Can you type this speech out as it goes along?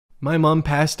My mom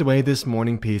passed away this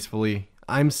morning peacefully.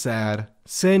 I'm sad.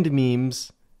 Send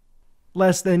memes.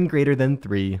 Less than greater than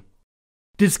 3.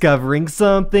 Discovering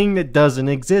something that doesn't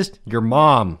exist. Your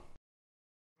mom.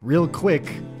 Real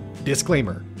quick,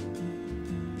 disclaimer.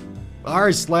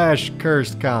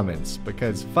 r/CursedComments,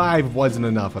 because 5 wasn't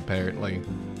enough apparently.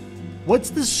 What's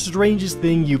the strangest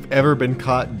thing you've ever been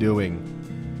caught doing?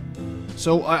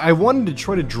 So I wanted to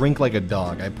try to drink like a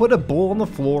dog. I put a bowl on the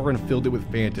floor and filled it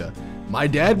with Fanta. My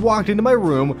dad walked into my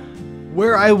room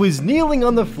where I was kneeling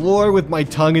on the floor with my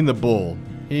tongue in the bowl.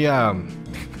 He has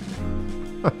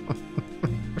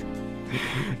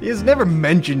never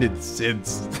mentioned it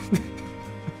since.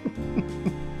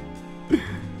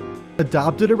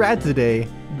 Adopted a rat today.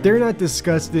 They're not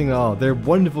disgusting at all. They're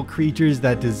wonderful creatures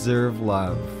that deserve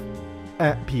love.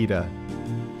 At PETA.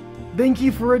 Thank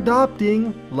you for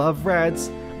adopting. Love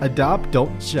rats. Adopt,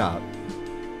 don't shop.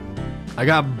 I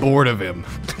got bored of him.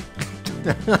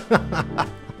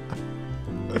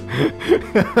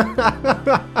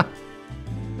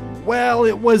 Well,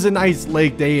 it was a nice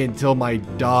lake day until my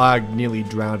dog nearly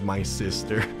drowned my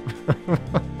sister.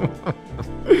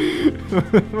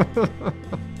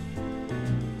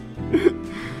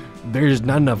 There's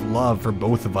not enough love for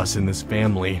both of us in this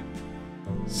family.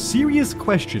 Serious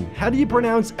question. How do you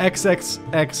pronounce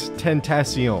XXX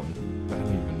Tentacion? I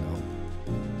don't even know.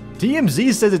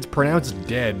 TMZ says it's pronounced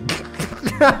dead.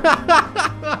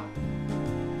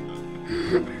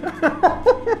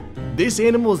 This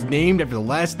animal is named after the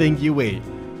last thing you ate.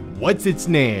 What's its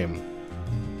name?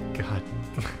 God.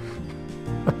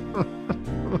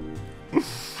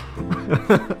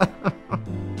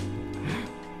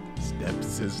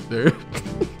 Stepsister.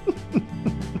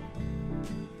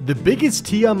 The biggest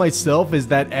tea on myself is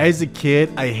that as a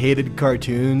kid, I hated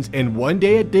cartoons, and one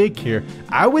day at daycare,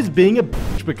 I was being a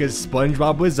bitch because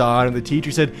SpongeBob was on, and the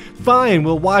teacher said, "Fine,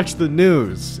 we'll watch the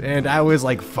news." And I was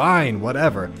like, fine,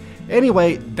 whatever.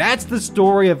 Anyway, that's the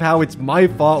story of how it's my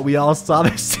fault we all saw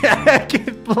the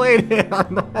second played it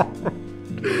on the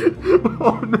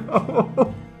Oh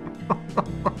no.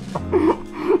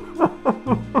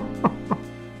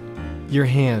 Your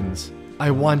hands,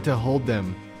 I want to hold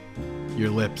them. Your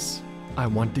lips, I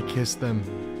want to kiss them.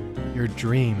 Your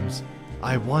dreams,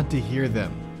 I want to hear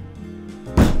them.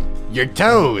 Your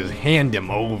toes, hand them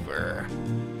over.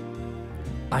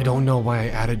 I don't know why I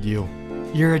added you.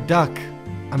 You're a duck.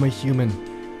 I'm a human.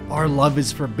 Our love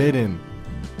is forbidden.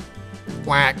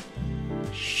 Quack.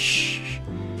 Shh.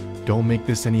 Don't make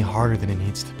this any harder than it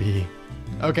needs to be.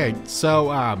 Okay, so,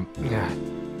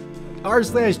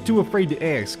 r/too afraid to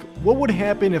ask. What would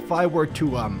happen if I were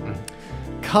to,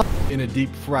 come in a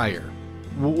deep fryer?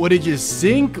 Would it just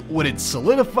sink? Would it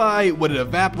solidify? Would it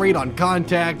evaporate on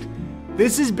contact?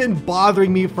 This has been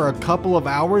bothering me for a couple of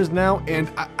hours now, and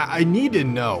I need to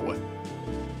know.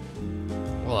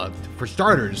 Well, for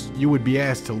starters, you would be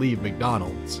asked to leave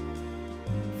McDonald's.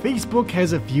 Facebook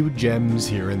has a few gems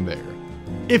here and there.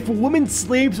 If a woman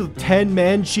sleeps with 10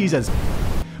 men, she's as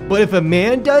but if a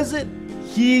man does it,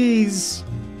 he's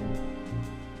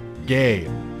gay.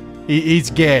 He's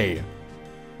gay.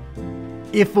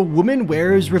 If a woman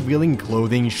wears revealing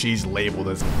clothing, she's labeled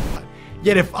as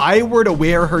Yet if I were to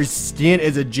wear her skin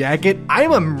as a jacket,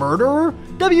 I'm a murderer?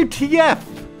 WTF?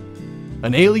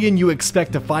 An alien you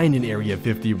expect to find in Area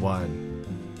 51.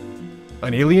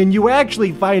 An alien you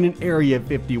actually find in Area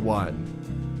 51.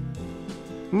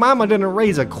 Mama didn't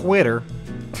raise a quitter.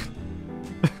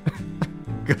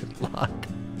 Good luck.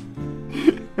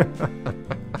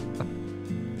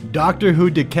 Doctor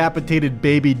who decapitated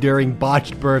baby during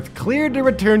botched birth cleared to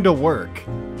return to work.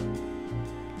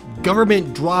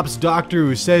 Government drops doctor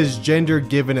who says gender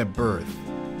given at birth.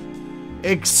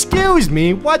 Excuse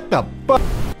me, what the fuck?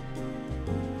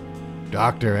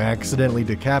 Doctor accidentally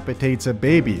decapitates a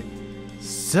baby.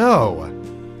 So,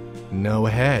 no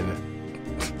head.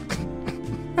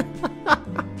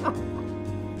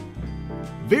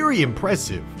 Very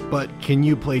impressive, but can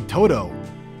you play Toto?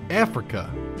 Africa.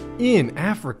 In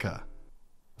Africa.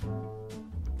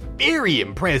 Very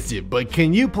impressive, but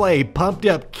can you play Pumped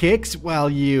Up Kicks while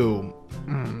you...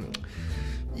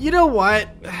 You know what?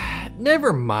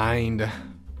 Never mind.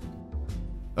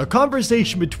 A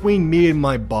conversation between me and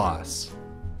my boss.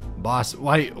 Boss,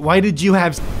 why did you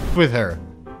have sex with her?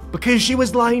 Because she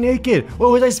was lying naked.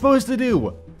 What was I supposed to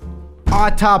do?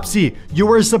 Autopsy. You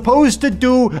were supposed to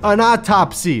do an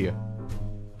autopsy.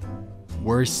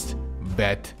 Worst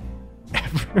vet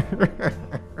ever.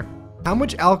 How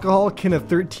much alcohol can a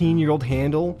 13-year-old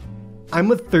handle?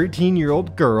 I'm a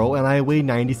 13-year-old girl and I weigh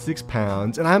 96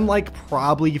 pounds and I'm like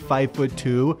probably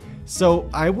 5'2", so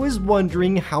I was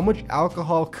wondering how much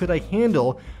alcohol could I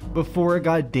handle before it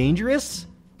got dangerous?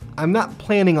 I'm not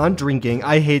planning on drinking.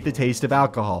 I hate the taste of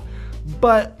alcohol.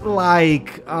 But,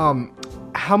 like,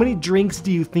 how many drinks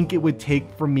do you think it would take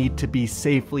for me to be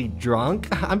safely drunk?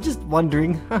 I'm just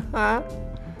wondering.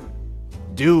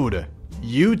 Dude,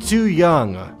 you too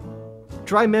young.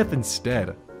 Try meth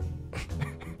instead.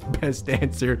 Best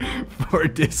answer for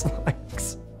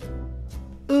dislikes.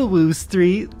 Ooh,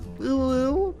 street.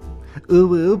 Ooh,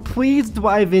 ooh, please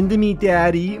dive into me,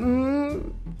 daddy.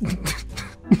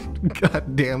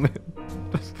 God damn it.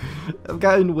 I've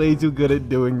gotten way too good at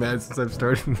doing that since I've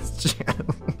started this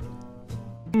channel.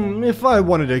 If I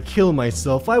wanted to kill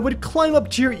myself, I would climb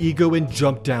up to your ego and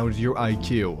jump down to your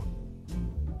IQ.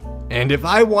 And if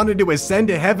I wanted to ascend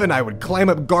to heaven, I would climb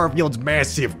up Garfield's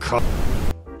massive cup.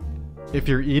 If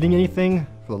you're eating anything,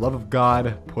 for the love of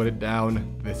God, put it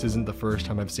down. This isn't the first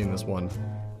time I've seen this one.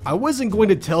 I wasn't going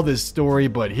to tell this story,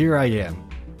 but here I am.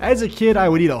 As a kid, I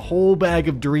would eat a whole bag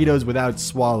of Doritos without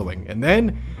swallowing, and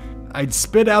then I'd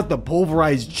spit out the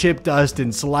pulverized chip dust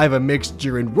and saliva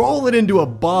mixture and roll it into a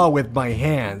ball with my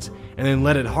hands, and then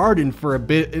let it harden for a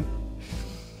bit.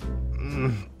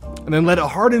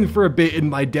 In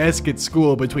my desk at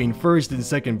school between first and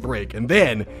second break, and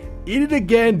then eat it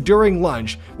again during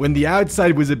lunch when the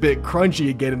outside was a bit crunchy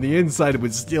again and the inside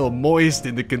was still moist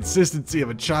in the consistency of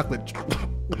a chocolate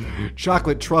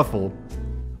truffle.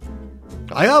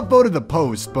 I upvoted the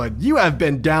post, but you have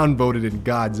been downvoted in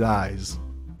God's eyes.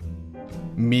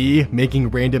 Me making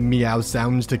random meow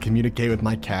sounds to communicate with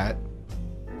my cat.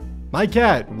 My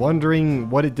cat wondering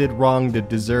what it did wrong to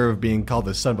deserve being called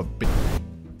the son of a bitch.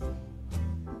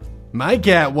 My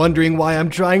cat wondering why I'm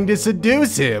trying to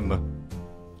seduce him.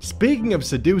 Speaking of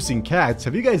seducing cats,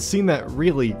 have you guys seen that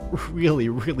really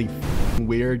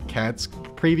weird Cats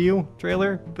preview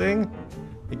trailer thing?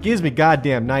 It gives me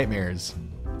goddamn nightmares.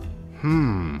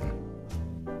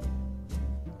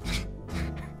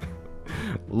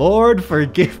 Lord,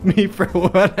 forgive me for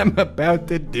what I'm about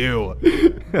to do.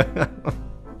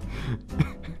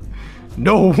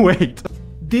 No, wait.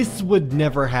 This would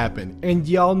never happen, and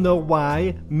y'all know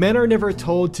why? Men are never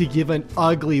told to give an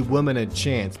ugly woman a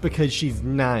chance because she's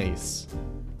nice.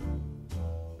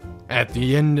 At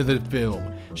the end of the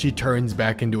film, she turns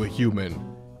back into a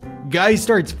human. Guy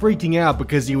starts freaking out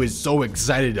because he was so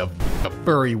excited to f*** a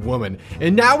furry woman,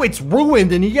 and now it's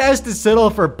ruined and he has to settle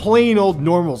for plain old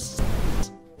normal sex.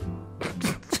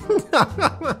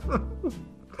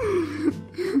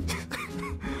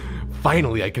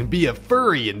 Finally, I can be a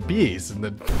furry in peace, and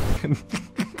then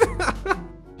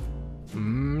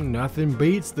nothing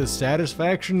beats the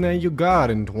satisfaction that you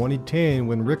got in 2010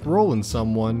 when Rickrolling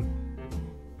someone.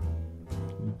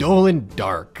 Dull and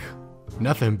dark.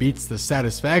 Nothing beats the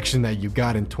satisfaction that you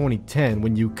got in 2010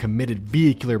 when you committed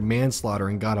vehicular manslaughter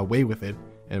and got away with it,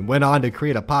 and went on to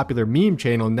create a popular meme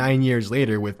channel 9 years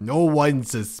later with no one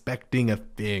suspecting a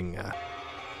thing.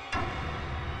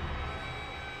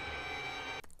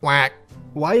 Whack.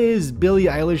 Why is Billie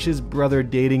Eilish's brother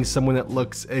dating someone that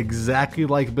looks exactly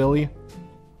like Billie?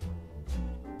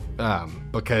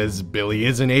 Because Billie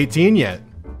isn't 18 yet.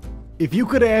 If you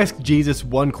could ask Jesus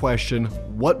one question,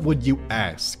 what would you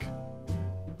ask?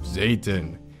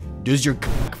 Satan, does your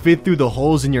cock fit through the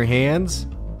holes in your hands?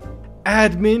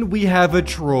 Admin, we have a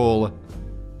troll.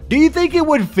 Do you think it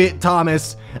would fit,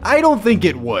 Thomas? I don't think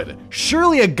it would.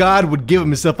 Surely a god would give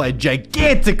himself a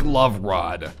gigantic love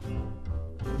rod.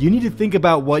 You need to think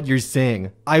about what you're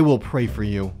saying. I will pray for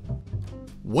you.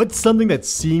 What's something that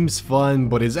seems fun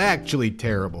but is actually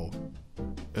terrible?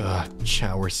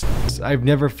 Shower sex. I've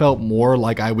never felt more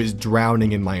like I was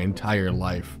drowning in my entire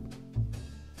life.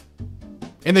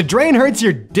 And the drain hurts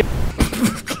your dick.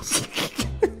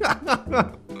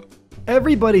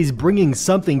 Everybody's bringing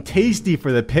something tasty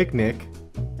for the picnic.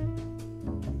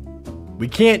 We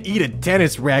can't eat a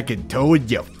tennis racket,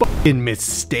 Toad, you fucking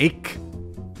mistake.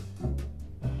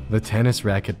 The tennis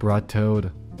racket brought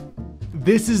Toad.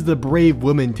 This is the brave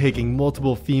woman taking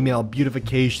multiple female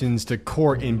beautifications to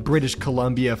court in British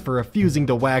Columbia for refusing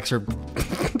to wax her.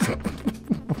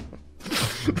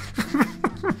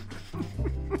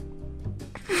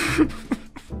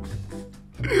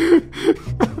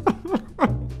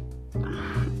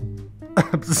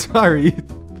 I'm sorry.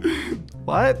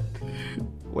 What?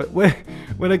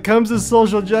 When it comes to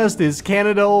social justice,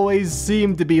 Canada always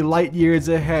seemed to be light years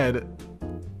ahead.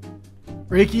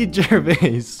 Ricky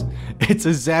Gervais. It's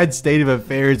a sad state of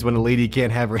affairs when a lady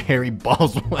can't have her hairy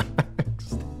balls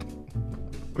waxed.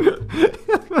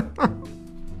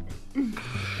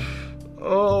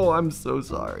 Oh, I'm so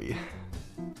sorry.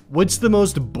 What's the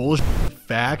most bullshit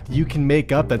fact you can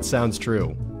make up that sounds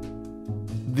true?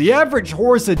 The average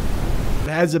horse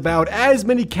has about as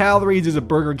many calories as a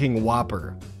Burger King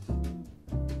Whopper.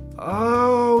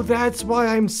 Oh, that's why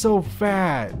I'm so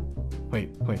fat.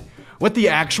 Wait. What the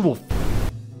actual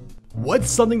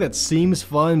What's something that seems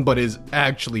fun but is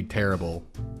actually terrible?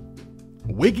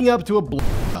 Waking up to a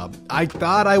blowjob. I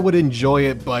thought I would enjoy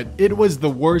it, but it was the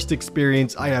worst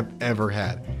experience I have ever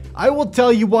had. I will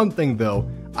tell you one thing though.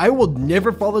 I will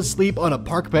never fall asleep on a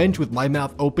park bench with my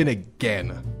mouth open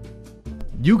again.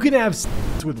 You can have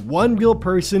sex with one real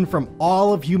person from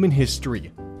all of human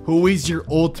history. Who is your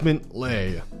ultimate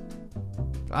lay?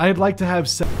 I'd like to have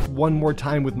sex one more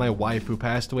time with my wife who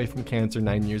passed away from cancer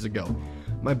 9 years ago.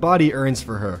 My body yearns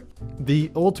for her.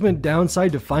 The ultimate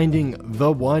downside to finding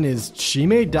the one is she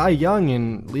may die young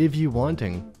and leave you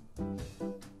wanting.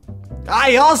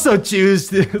 I also choose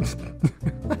this.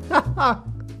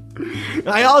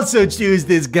 I also choose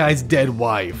this guy's dead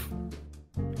wife.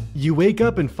 You wake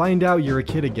up and find out you're a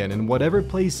kid again in whatever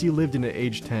place you lived in at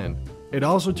age 10. It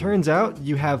also turns out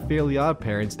you have Fairly Odd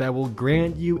parents that will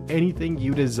grant you anything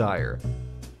you desire.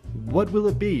 What will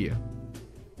it be?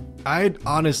 I'd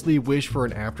honestly wish for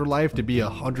an afterlife to be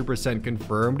 100%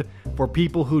 confirmed for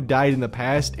people who died in the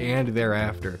past and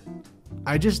thereafter.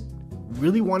 I just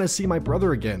really want to see my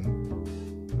brother again.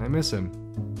 I miss him.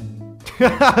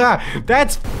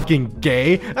 That's fucking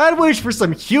gay. I'd wish for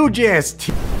some huge ass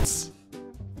tits.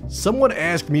 Someone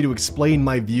asked me to explain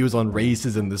my views on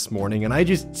racism this morning and I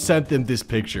just sent them this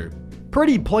picture.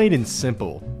 Pretty plain and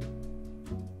simple.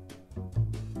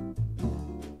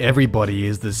 Everybody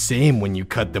is the same when you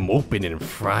cut them open and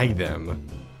fry them.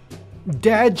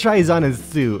 Dad tries on his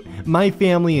suit. My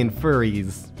family and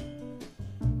furries.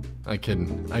 I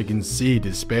can see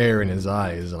despair in his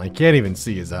eyes, and I can't even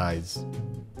see his eyes.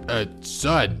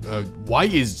 Son, why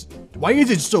is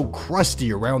it so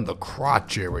crusty around the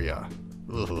crotch area?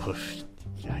 Ugh,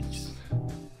 yikes.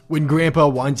 When Grandpa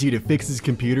wants you to fix his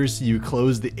computer so you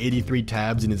close the 83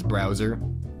 tabs in his browser.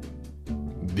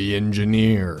 The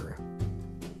engineer.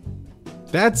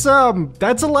 That's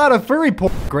a lot of furry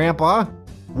porn, Grandpa.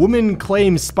 Woman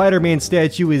claims Spider-Man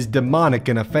statue is demonic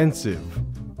and offensive.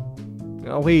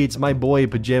 Oh hey, it's my boy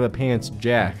Pajama Pants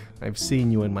Jack. I've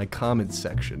seen you in my comments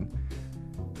section.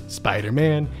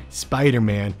 Spider-Man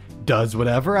does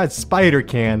whatever a spider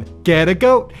can. Get a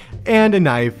goat and a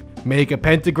knife, make a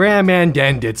pentagram and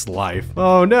end its life.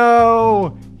 Oh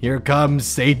no! Here comes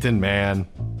Satan, man.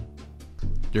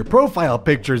 Your profile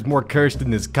picture is more cursed than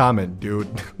this comment, dude.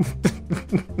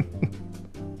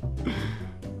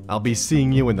 I'll be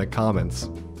seeing you in the comments.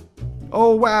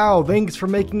 Oh wow, thanks for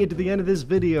making it to the end of this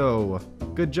video.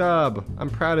 Good job, I'm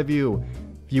proud of you.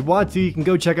 If you want to, you can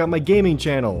go check out my gaming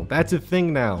channel. That's a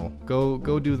thing now. Go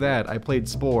do that. I played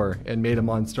Spore and made a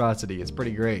monstrosity. It's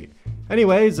pretty great.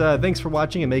 Anyways, thanks for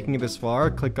watching and making it this far.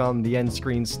 Click on the end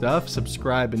screen stuff,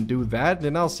 subscribe and do that,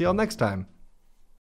 and I'll see y'all next time.